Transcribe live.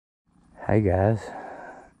Hey guys,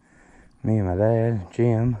 me and my dad,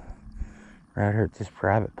 Jim, right here at this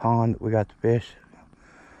private pond that we got to fish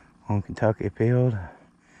on Kentucky Field.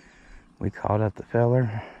 We called up the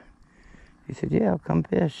feller. He said, yeah, I'll come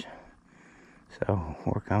fish. So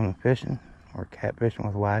we're coming fishing. We're catfishing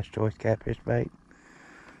with Wise Choice catfish bait.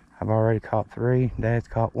 I've already caught 3. Dad's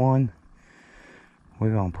caught 1.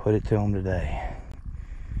 We're gonna put it to him today.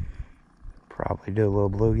 Probably do a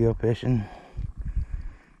little bluegill fishing.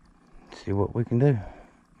 See what we can do.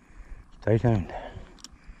 Stay tuned.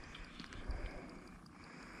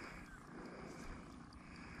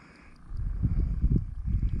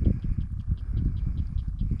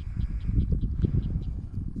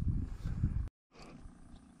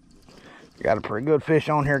 Got a pretty good fish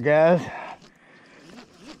on here, guys.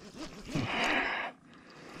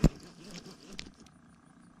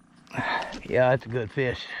 Yeah, that's a good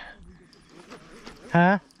fish.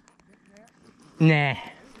 Huh? Nah,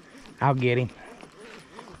 I'll get him.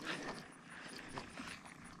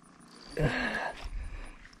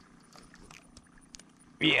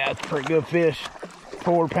 Yeah, it's a pretty good fish.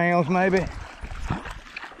 4 pounds maybe.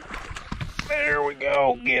 There we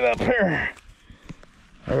go, get up here.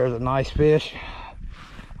 There's a nice fish.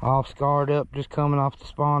 All scarred up, just coming off the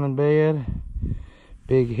spawning bed.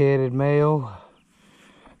 Big headed male.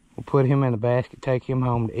 We'll put him in the basket, take him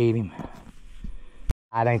home to eat him.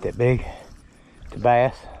 It ain't that big. It's a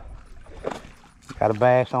bass. Got a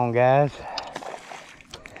bass on, guys.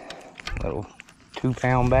 Little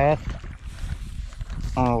 2-pound bass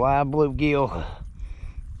on a live bluegill.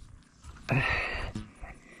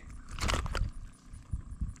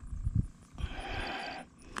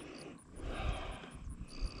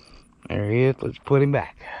 There he is. Let's put him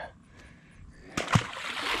back.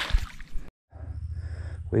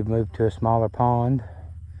 We've moved to a smaller pond.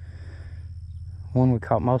 One we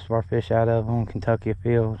caught most of our fish out of on Kentucky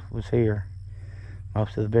Field was here.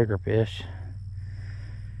 Most of the bigger fish.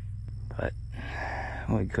 But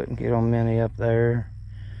we couldn't get on many up there.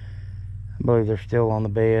 I believe they're still on the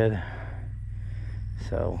bed.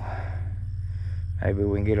 So maybe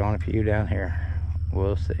we can get on a few down here.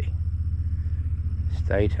 We'll see.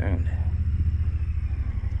 Stay tuned.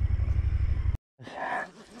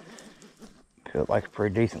 Feels like a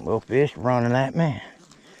pretty decent little fish running at me.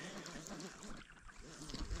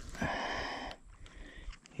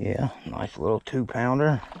 Yeah, nice little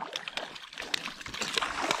 2-pounder.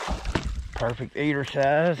 Perfect eater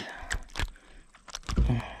size.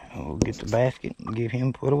 We'll get the basket and get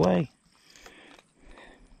him put away.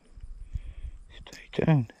 Stay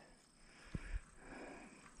tuned.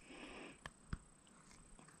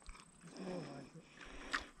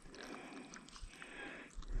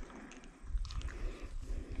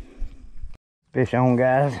 Fish on,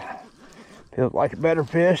 guys. Feels like a better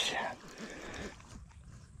fish.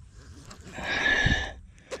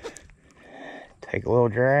 Take a little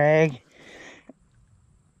drag.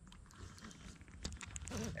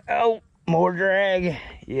 Oh, more drag.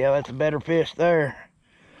 Yeah, that's a better fish there.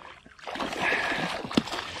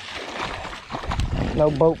 No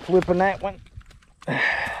boat flipping that one.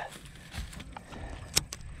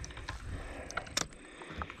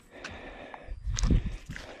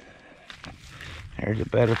 There's a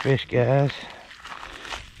better fish, guys.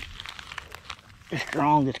 As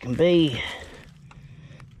strong as can be.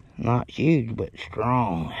 Not huge, but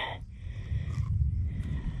strong.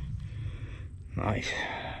 Nice.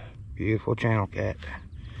 Beautiful channel cat.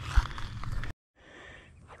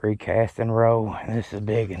 3 casts in a row, and this is a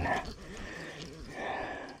big one.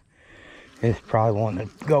 This is probably one to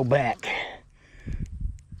go back.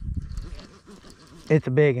 It's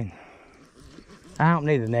a big one. I don't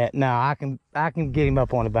need a net. No, I can get him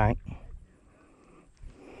up on the bank.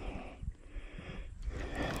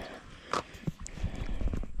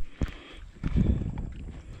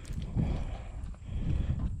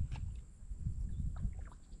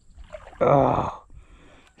 Oh,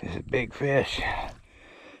 this is a big fish.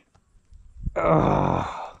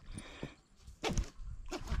 Oh,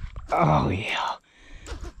 oh yeah.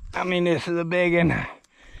 I mean, this is a big one.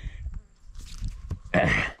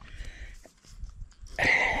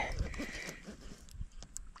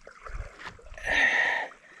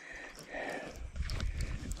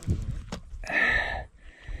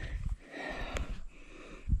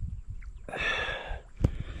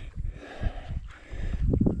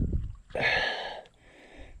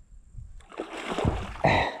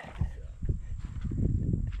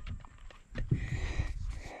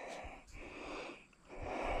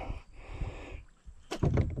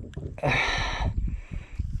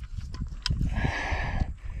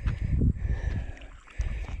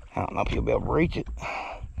 I don't know if you'll be able to reach it.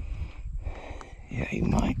 Yeah, you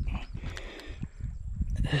might.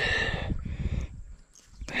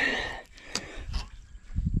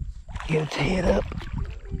 get its head up.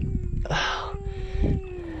 Oh.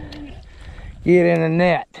 Get in the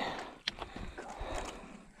net.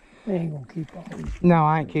 They ain't gonna keep all these. No,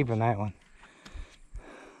 I ain't keeping that one.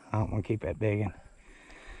 I don't want to keep that big one.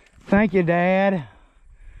 Thank you, Dad.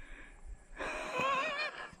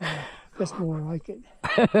 That's more like it.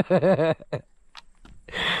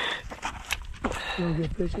 You want to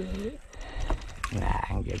get a picture of it? Nah, I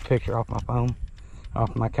can get a picture off my phone,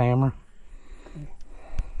 off my camera.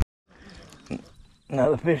 Okay.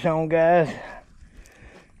 Another fish on, guys.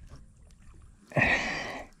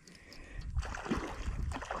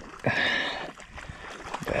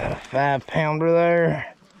 About a 5-pounder there.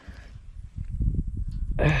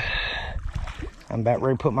 I'm about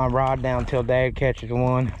ready to put my rod down until Dad catches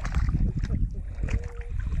one.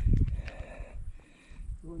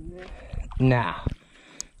 Nah.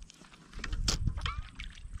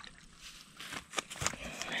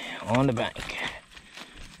 On the bank.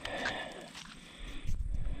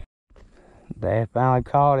 Dad finally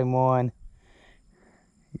caught him one.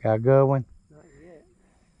 You got a good one? Not yet.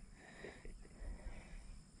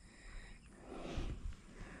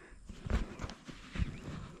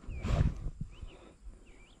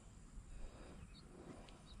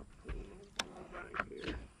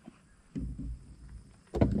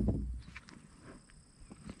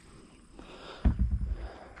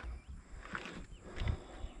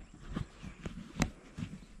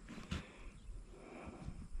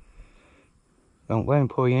 Don't let him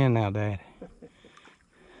pull you in now, Dad.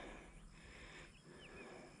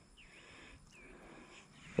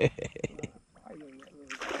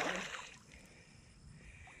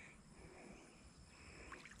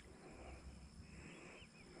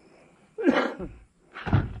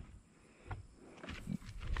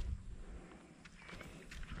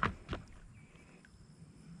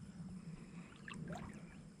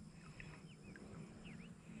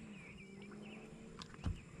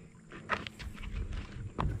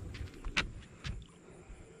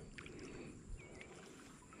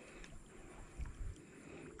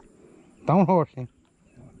 Don't horse him.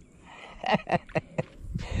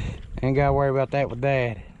 Ain't gotta worry about that with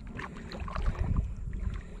Dad.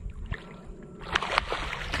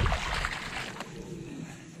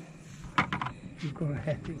 You're gonna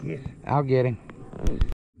have to get him. I'll get him.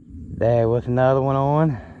 Dad, what's another one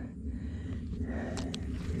on?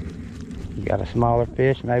 You got a smaller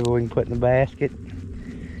fish, maybe we can put in the basket.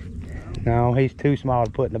 No, he's too small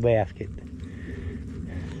to put in the basket.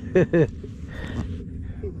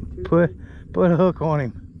 Put a hook on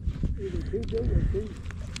him. Either too big or too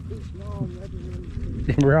small.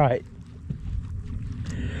 Right.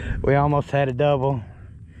 We almost had a double.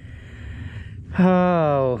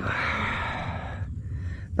 Oh,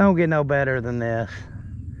 don't get no better than this.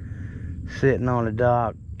 Sitting on the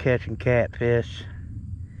dock catching catfish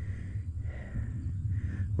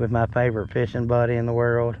with my favorite fishing buddy in the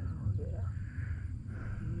world.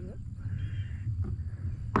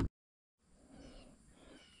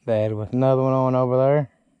 Dad, with another one on over there.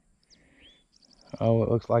 Oh, it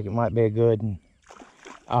looks like it might be a good one.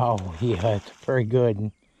 Oh, yeah, it's a very good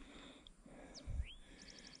one.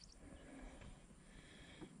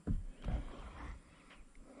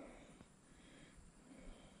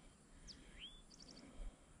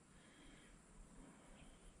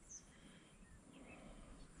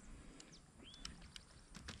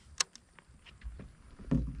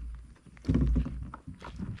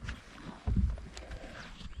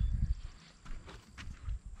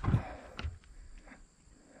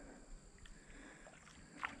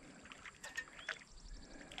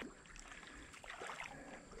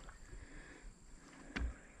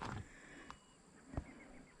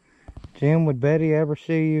 Jim, would Betty ever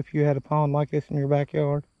see you if you had a pond like this in your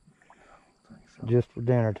backyard? I think so. Just for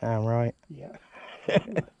dinner time, right? Yeah.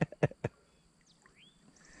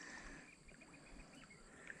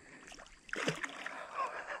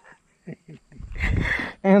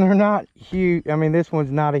 And they're not huge. I mean, this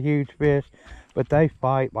one's not a huge fish, but they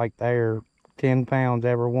fight like they're 10 pounds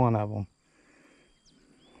every one of them.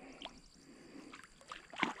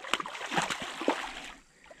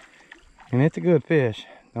 And it's a good fish,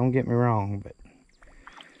 don't get me wrong, but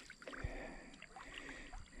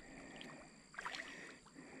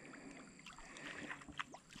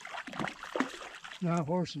It's not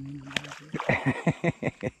horsing.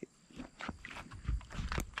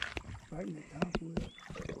 Fighting the top with it.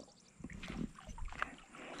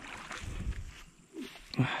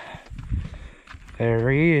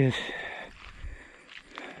 there he is.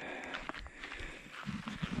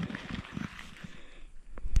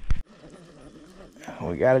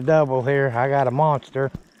 We got a double here. I got a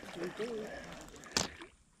monster.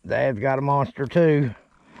 Dad's got a monster too.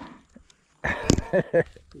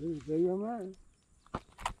 He's bigger than mine.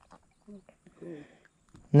 Cool.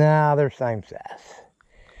 Nah, they're same size.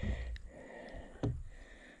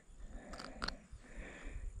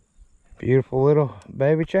 Beautiful little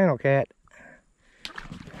baby channel cat.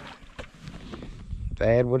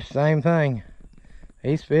 Dad with the same thing.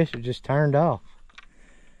 These fish are just turned off.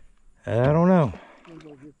 I don't know. I'm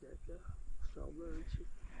gonna get that strawberry chicken.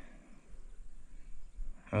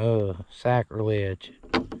 Oh, sacrilege.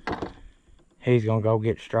 He's gonna go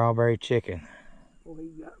get strawberry chicken. Oh, he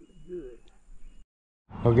got me good.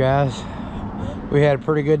 Well guys, we had a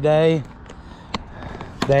pretty good day.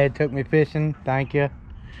 Dad took me fishing, thank you.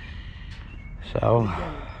 So,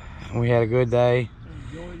 we had a good day.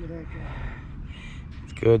 Enjoyed the heck out of it.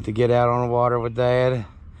 It's good to get out on the water with Dad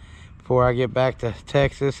before I get back to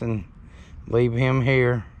Texas and leave him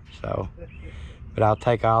here. So, but I'll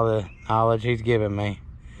take all the knowledge he's given me.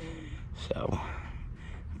 So,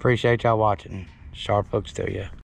 appreciate y'all watching. Sharp hooks to you.